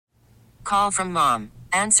Call from mom.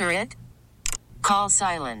 Answer it. Call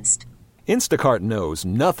silenced. Instacart knows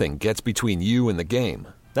nothing gets between you and the game.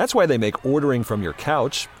 That's why they make ordering from your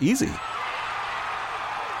couch easy.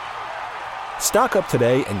 Stock up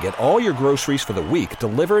today and get all your groceries for the week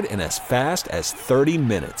delivered in as fast as 30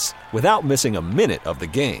 minutes without missing a minute of the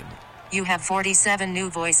game. You have 47 new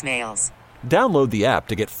voicemails. Download the app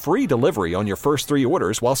to get free delivery on your first 3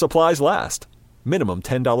 orders while supplies last. Minimum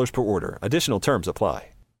 $10 per order. Additional terms apply.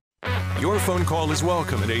 Your phone call is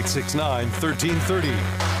welcome at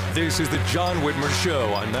 869-1330. This is the John Whitmer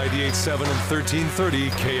Show on 98.7 and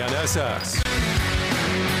 1330 KNSS.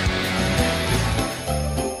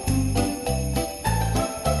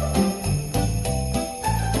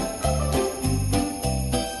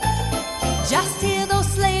 Just hear those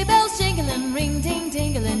sleigh bells jingling,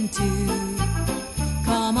 ring-ting-tingling too.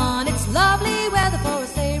 Come on, it's lovely weather for a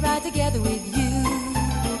sleigh ride together with you.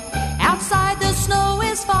 Outside the snow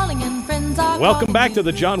is falling and friends are Welcome back to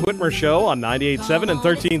the John Whitmer Show on 98.7 and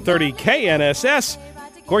 1330 KNSS.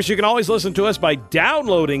 Of course, you can always listen to us by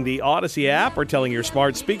downloading the Odyssey app or telling your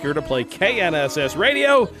smart speaker to play KNSS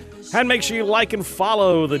Radio. And make sure you like and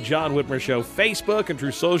follow the John Whitmer Show Facebook and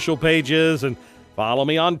through social pages. And follow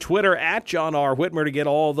me on Twitter at John R. Whitmer to get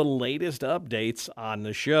all the latest updates on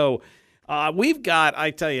the show. We've got,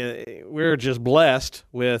 I tell you, we're just blessed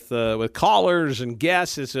with callers and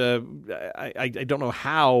guests. It's I don't know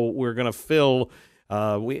how we're going to fill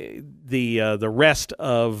the rest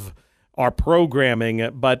of our programming,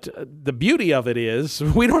 but the beauty of it is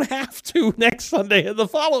we don't have to next Sunday and the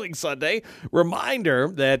following Sunday. Reminder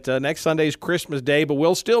that next Sunday is Christmas Day, but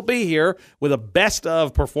we'll still be here with a best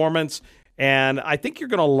of performance. And I think you're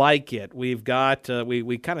going to like it. We've got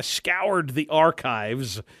we kind of scoured the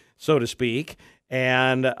archives, so to speak.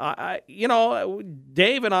 And,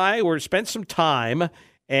 Dave and I spent some time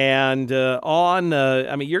and you're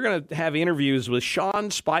going to have interviews with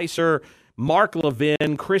Sean Spicer, Mark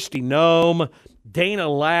Levin, Kristi Noem, Dana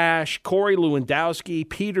Lash, Corey Lewandowski,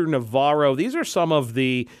 Peter Navarro. These are some of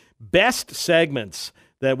the best segments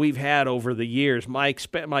that we've had over the years. Mike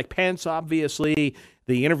Pence, obviously,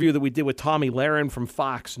 the interview that we did with Tommy Lahren from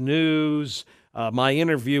Fox News, my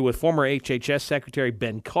interview with former HHS Secretary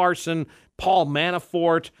Ben Carson, Paul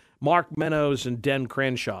Manafort, Mark Meadows, and Den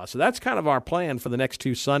Crenshaw. So that's kind of our plan for the next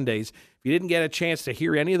 2 Sundays. If you didn't get a chance to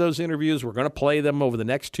hear any of those interviews, we're going to play them over the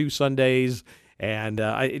next 2 Sundays,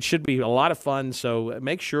 it should be a lot of fun. So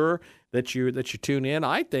make sure that you tune in.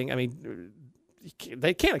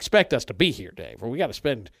 They can't expect us to be here, Dave, or we got to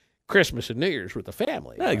spend Christmas and New Year's with the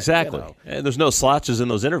family. Yeah, exactly. And there's no slouches in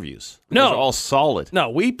those interviews. No. Those are all solid. No,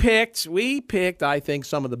 we picked, I think,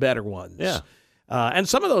 some of the better ones. Yeah. And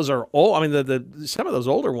some of those are old. I mean, some of those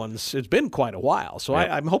older ones, it's been quite a while. So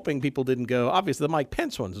yeah. I'm hoping people didn't go. Obviously, the Mike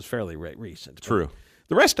Pence ones is fairly recent. True.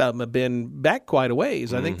 The rest of them have been back quite a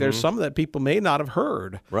ways. I think there's some that people may not have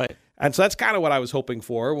heard. Right. And so that's kind of what I was hoping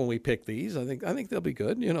for when we picked these. I think they'll be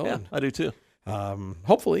good. Yeah, I do too.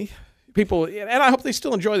 Hopefully. People, and I hope they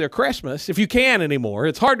still enjoy their Christmas, if you can anymore.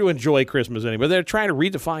 It's hard to enjoy Christmas anymore. They're trying to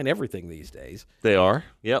redefine everything these days. They are,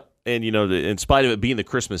 yep. And, in spite of it being the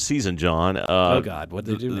Christmas season, John. Oh, God, what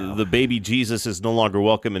did they do now? The baby Jesus is no longer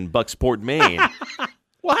welcome in Bucksport, Maine.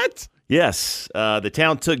 What? Yes. The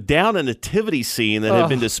town took down a nativity scene that had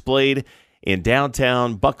been displayed in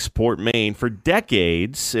downtown Bucksport, Maine for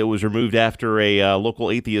decades. It was removed after a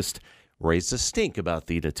local atheist raised a stink about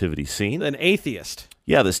the nativity scene. An atheist?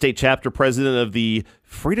 Yeah, the state chapter president of the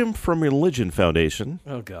Freedom from Religion Foundation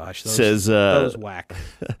says those whack.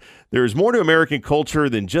 There is more to American culture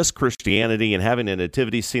than just Christianity, and having a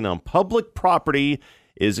nativity scene on public property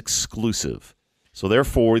is exclusive. So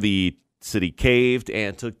therefore, the city caved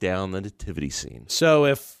and took down the nativity scene. So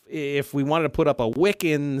if we wanted to put up a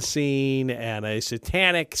Wiccan scene and a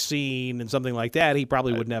satanic scene and something like that, he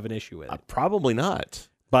probably wouldn't have an issue with it. Probably not.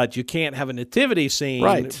 But you can't have a nativity scene,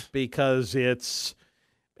 right? Because it's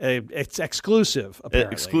exclusive,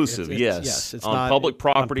 apparently. Exclusive, yes. It's on not public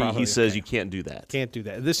property, he says you can't do that. Can't do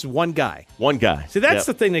that. This is one guy. One guy. See, that's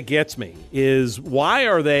the thing that gets me, is why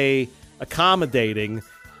are they accommodating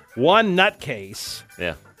one nutcase,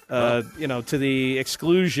 to the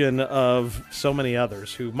exclusion of so many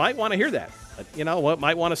others who might want to hear that,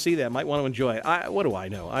 might want to see that, might want to enjoy it. What do I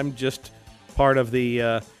know? I'm just part of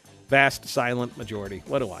the vast silent majority.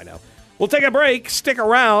 What do I know? We'll take a break. Stick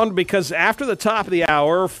around, because after the top of the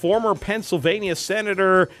hour, former Pennsylvania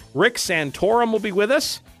Senator Rick Santorum will be with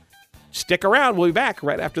us. Stick around. We'll be back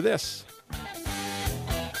right after this.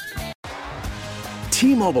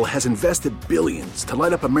 T-Mobile has invested billions to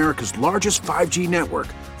light up America's largest 5G network,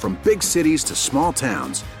 from big cities to small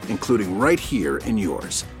towns, including right here in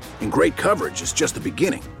yours. And great coverage is just the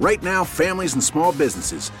beginning. Right now, families and small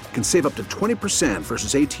businesses can save up to 20%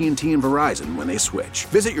 versus AT&T and Verizon when they switch.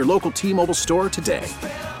 Visit your local T-Mobile store today.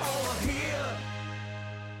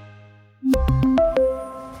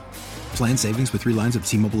 Plan savings with 3 lines of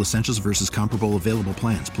T-Mobile Essentials versus comparable available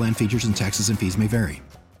plans. Plan features and taxes and fees may vary.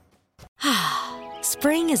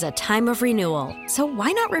 Spring is a time of renewal, so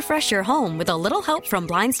why not refresh your home with a little help from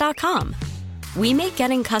Blinds.com? We make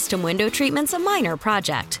getting custom window treatments a minor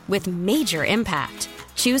project with major impact.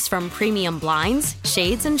 Choose from premium blinds,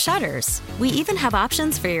 shades, and shutters. We even have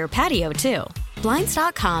options for your patio, too.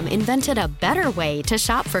 Blinds.com invented a better way to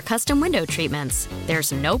shop for custom window treatments.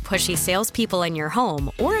 There's no pushy salespeople in your home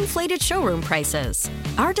or inflated showroom prices.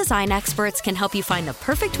 Our design experts can help you find the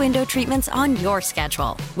perfect window treatments on your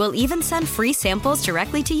schedule. We'll even send free samples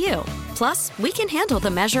directly to you. Plus, we can handle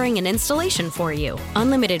the measuring and installation for you.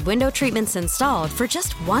 Unlimited window treatments installed for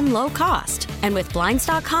just one low cost. And with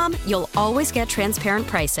Blinds.com, you'll always get transparent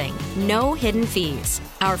pricing. No hidden fees.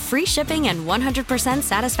 Our free shipping and 100%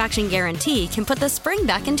 satisfaction guarantee can put the spring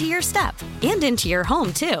back into your step and into your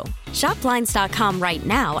home, too. Shop Blinds.com right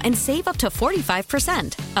now and save up to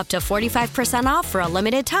 45%. Up to 45% off for a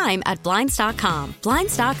limited time at Blinds.com.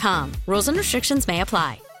 Blinds.com. Rules and restrictions may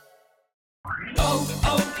apply.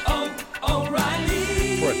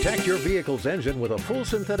 O'Reilly. Protect your vehicle's engine with a full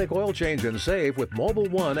synthetic oil change and save with Mobil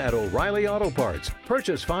 1 at O'Reilly Auto Parts.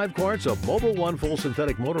 Purchase 5 quarts of Mobil 1 full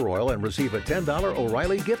synthetic motor oil and receive a $10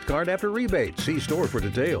 O'Reilly gift card after rebate. See store for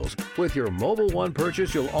details. With your Mobil 1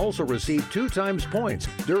 purchase, you'll also receive 2 times points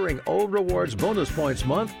during O Rewards Bonus Points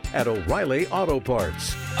Month at O'Reilly Auto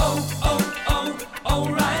Parts.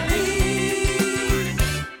 O'Reilly.